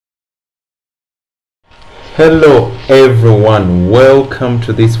Hello everyone, welcome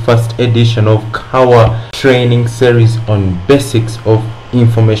to this first edition of KAWA training series on basics of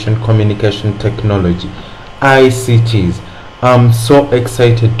information communication technology, ICTs. I'm so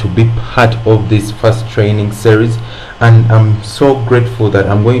excited to be part of this first training series, and I'm so grateful that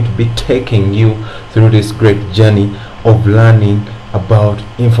I'm going to be taking you through this great journey of learning about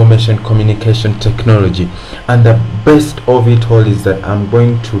information communication technology. And the best of it all is that I'm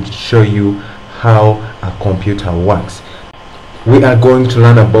going to show you how a computer works. We are going to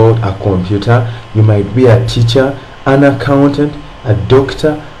learn about a computer. You might be a teacher, an accountant, a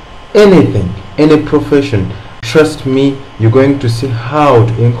doctor, anything, any profession. Trust me, you're going to see how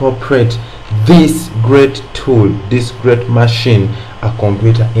to incorporate this great tool, this great machine, a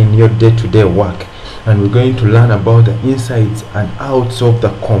computer, in your day-to-day work. And we're going to learn about the insides and outs of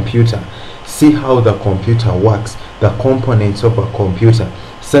the computer, see how the computer works, the components of a computer,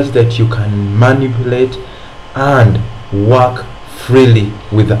 such that you can manipulate and work freely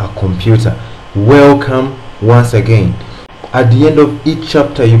with a computer. Welcome once again. At the end of each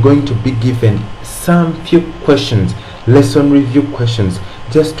chapter, you're going to be given some few questions, lesson review questions,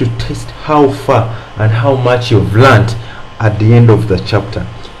 just to test how far and how much you've learned at the end of the chapter.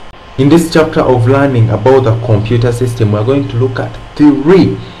 In this chapter of learning about the computer system, we're going to look at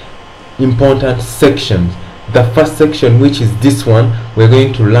 3 important sections. The first section, which is this one, we're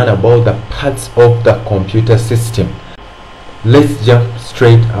going to learn about the parts of the computer system. Let's jump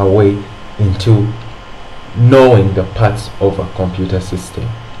straight away into knowing the parts of a computer system.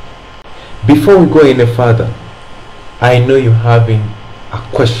 Before we go any further, I know you're having a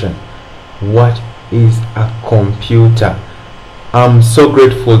question. What is a computer? I'm so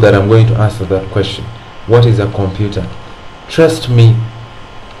grateful that I'm going to answer that question. What is a computer? Trust me,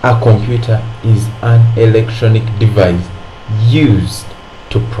 a computer is an electronic device used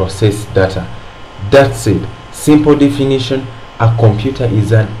to process data. That's it. Simple definition: a computer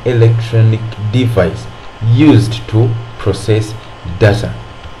is an electronic device used to process data.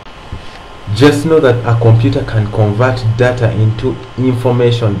 Just know that a computer can convert data into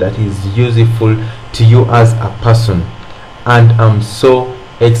information that is useful to you as a person. And I'm so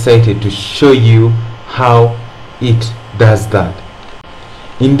excited to show you how it does that.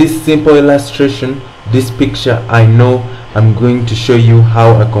 In this simple illustration, this picture, I know I'm going to show you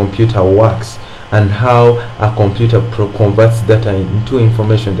how a computer works and how a computer converts data into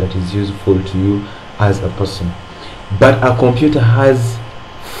information that is useful to you as a person. But a computer has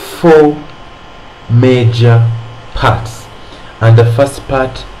 4 major parts, and the first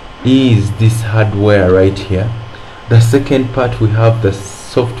part is this hardware right here. The second part, we have the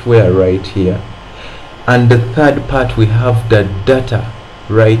software right here, and the third part, we have the data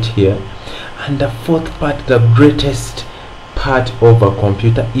right here, and the fourth part, the greatest part of a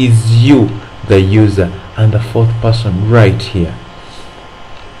computer, is you, the user, and the fourth person right here.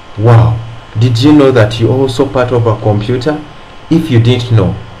 Wow, did you know that you're also part of a computer? If you didn't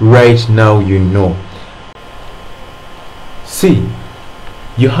know, right now you know. See,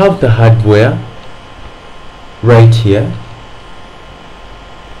 you have the hardware right here,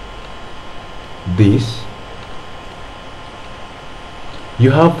 this. You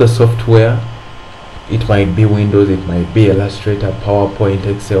have the software. It might be Windows, it might be Illustrator, PowerPoint,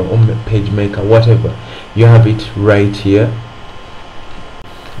 Excel, or PageMaker, whatever. You have it right here.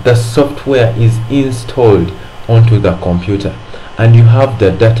 The software is installed onto the computer, and you have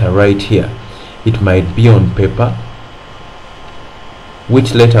the data right here. It might be on paper,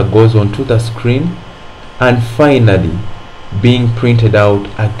 which later goes onto the screen, and finally being printed out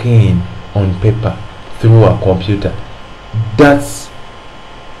again on paper through a computer. That's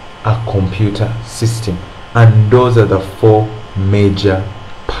a computer system, and those are the 4 major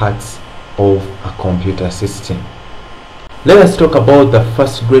parts of a computer system. Let us talk about the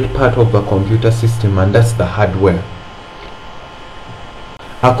first great part of a computer system, and that's the hardware.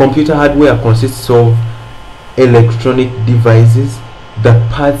 A computer hardware consists of electronic devices, the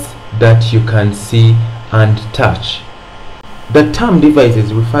parts that you can see and touch. The term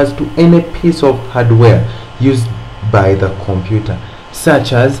devices refers to any piece of hardware used by the computer,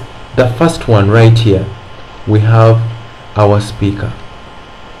 such as the first one right here. We have our speaker,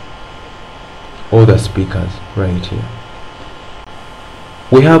 or the speakers right here.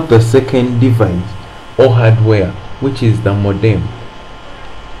 We have the second device or hardware, which is the modem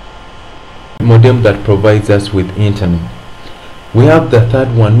that provides us with internet. We have the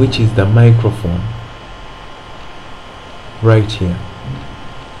third one, which is the microphone right here.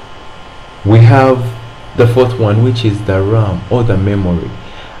 We have the fourth one, which is the RAM or the memory.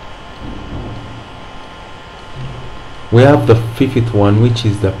 We have the fifth one, which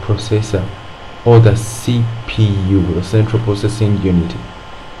is the processor. or the CPU, the central processing unit.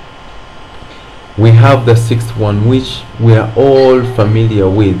 We have the sixth one, which we are all familiar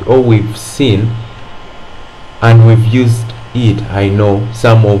with, or we've seen and we've used it. I know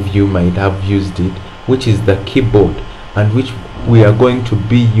some of you might have used it, which is the keyboard, and which we are going to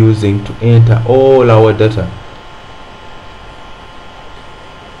be using to enter all our data.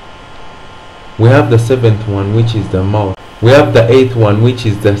 We have the seventh one, which is the mouse. We have the eighth one, which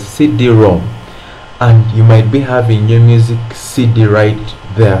is the CD-ROM, and you might be having your music CD right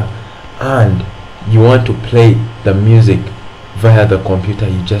there, and you want to play the music via the computer.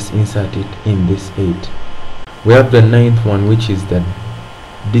 You just insert it in this 8. We have the ninth one, which is the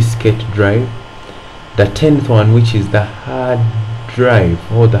diskette drive. The 10th one, which is the hard drive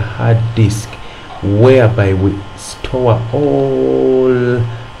or the hard disk, whereby we store all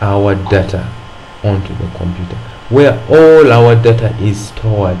our data onto the computer, where all our data is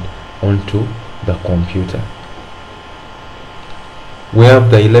stored onto the computer. We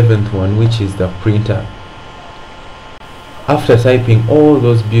have the 11th one, which is the printer. After typing all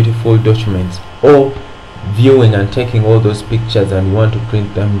those beautiful documents or viewing and taking all those pictures and you want to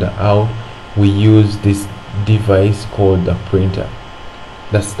print them out, we use this device called the printer.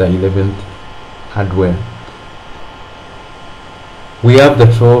 That's the 11th hardware. We have the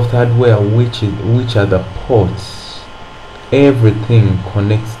 12th hardware, which are the ports. Everything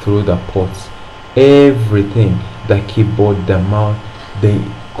connects through the ports. Everything, the keyboard, the mouse, they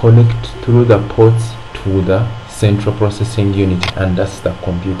connect through the ports to the central processing unit, and that's the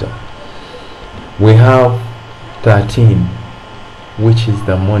computer. We have 13, which is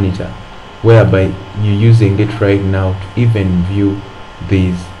the monitor, whereby you're using it right now to even view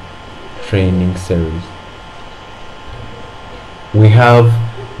these training series. We have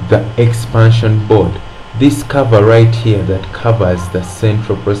the expansion board, this cover right here that covers the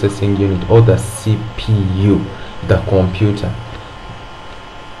central processing unit or the CPU, the computer,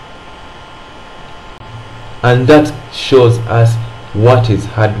 and that shows us what is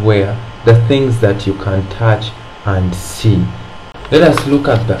hardware, the things that you can touch and see. Let us look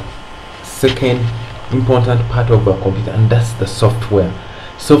at the second important part of a computer, and that's the software.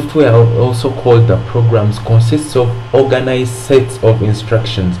 Software, also called the programs, consists of organized sets of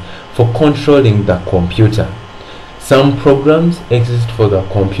instructions for controlling the computer. Some programs exist for the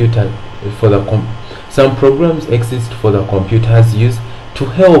computer some programs exist for the computer's use to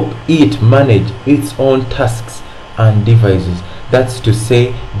help it manage its own tasks and devices. That's to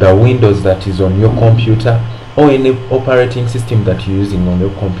say, the Windows that is on your computer or any operating system that you're using on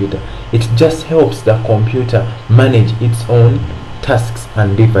your computer. It just helps the computer manage its own tasks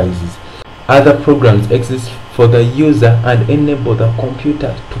and devices. Other programs exist for the user and enable the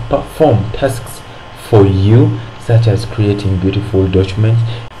computer to perform tasks for you, such as creating beautiful documents.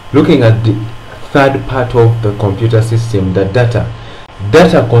 Looking at the third part of the computer system, the data.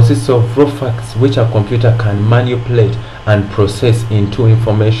 Data consists of raw facts which a computer can manipulate and process into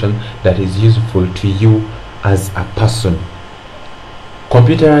information that is useful to you as a person.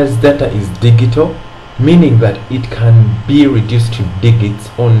 Computerized data is digital, meaning that it can be reduced to digits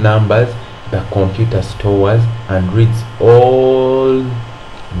or numbers. The computer stores and reads all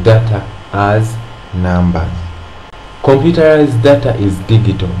data as numbers. Computerized data is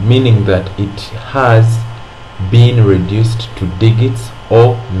digital, meaning that it has been reduced to digits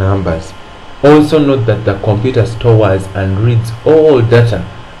or numbers. Also note that the computer stores and reads all data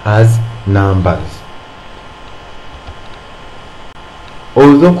as numbers.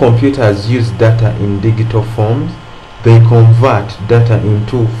 Although computers use data in digital forms, they convert data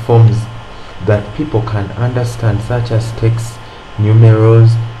into forms that people can understand, such as text,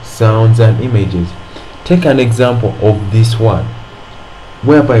 numerals, sounds, and images. Take an example of this one,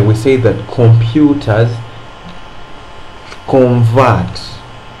 whereby we say that computers convert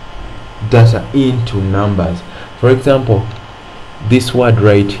data into numbers. For example, this word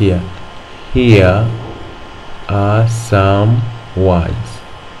right here. Here are some words.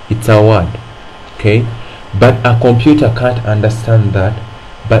 It's a word, okay? But a computer can't understand that,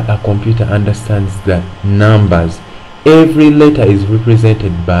 but a computer understands that numbers. Every letter is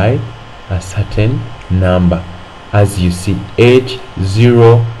represented by a certain number. As you see, H,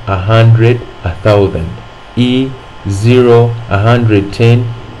 0, 100, 1,000. E, 0,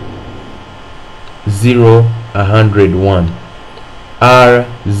 110, 0, 101. R,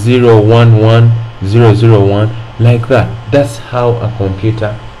 0, 11, 001. Like that. That's how a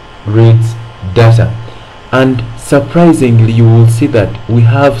computer reads data. And surprisingly, you will see that we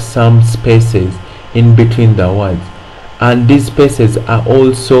have some spaces in between the words, and these spaces are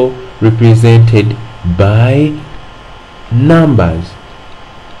also represented by numbers.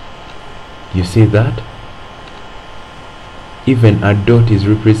 You see that? Even a dot is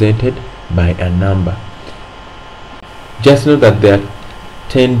represented by a number. Just know that there are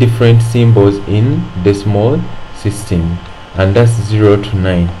 10 different symbols in decimal system, and that's 0 to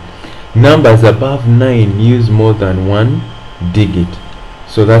 9. Numbers above 9 use more than one digit,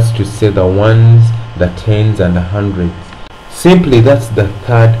 so that's to say the ones, the tens, and the hundreds. Simply, that's the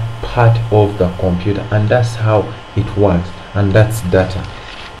third part of the computer, and that's how it works, and that's data.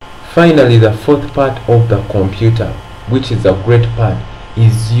 Finally, the fourth part of the computer, which is a great part,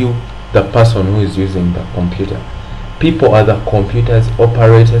 is you, the person who is using the computer. People are the computer's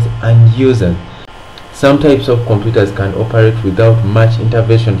operators and users. Some types of computers can operate without much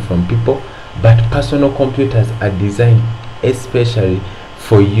intervention from people, but personal computers are designed especially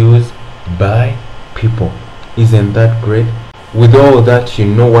for use by people. Isn't that great? With all that, you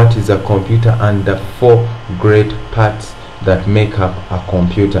know what is a computer and the 4 great parts that make up a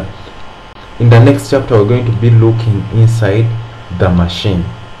computer. In the next chapter, we're going to be looking inside the machine.